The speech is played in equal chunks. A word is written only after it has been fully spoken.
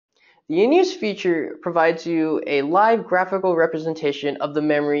The Inuse feature provides you a live graphical representation of the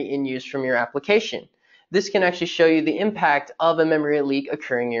memory in use from your application. This can actually show you the impact of a memory leak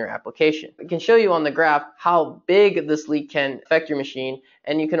occurring in your application. It can show you on the graph how big this leak can affect your machine,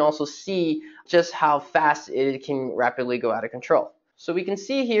 and you can also see just how fast it can rapidly go out of control. So we can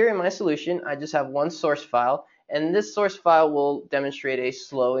see here in my solution, I just have one source file, and this source file will demonstrate a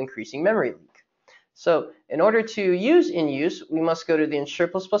slow increasing memory leak. So in order to use Inuse, we must go to the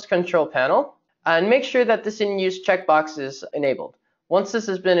Insure++ control panel and make sure that this Inuse checkbox is enabled. Once this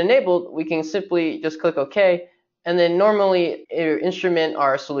has been enabled, we can simply just click OK, and then normally instrument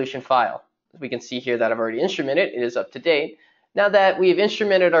our solution file. We can see here that I've already instrumented, it is up to date. Now that we've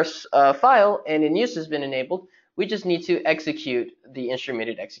instrumented our file and Inuse has been enabled, we just need to execute the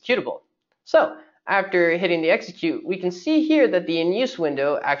instrumented executable. So after hitting the execute, we can see here that the Inuse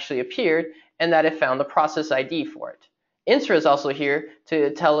window actually appeared and that it found the process ID for it. Insure is also here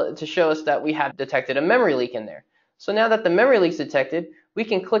to show us that we have detected a memory leak in there. So now that the memory leak is detected, we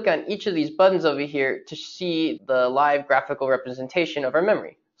can click on each of these buttons over here to see the live graphical representation of our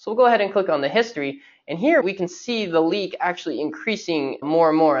memory. So we'll go ahead and click on the history, and here we can see the leak actually increasing more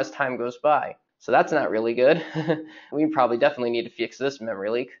and more as time goes by. So that's not really good. We probably definitely need to fix this memory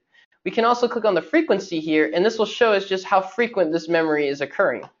leak. We can also click on the frequency here, and this will show us just how frequent this memory is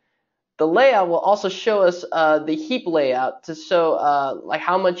occurring. The layout will also show us the heap layout to show like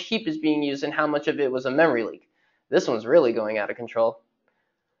how much heap is being used and how much of it was a memory leak. This one's really going out of control.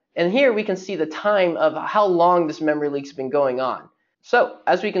 And here we can see the time of how long this memory leak's been going on. So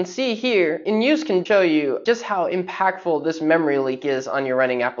as we can see here, Inuse can show you just how impactful this memory leak is on your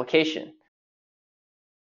running application.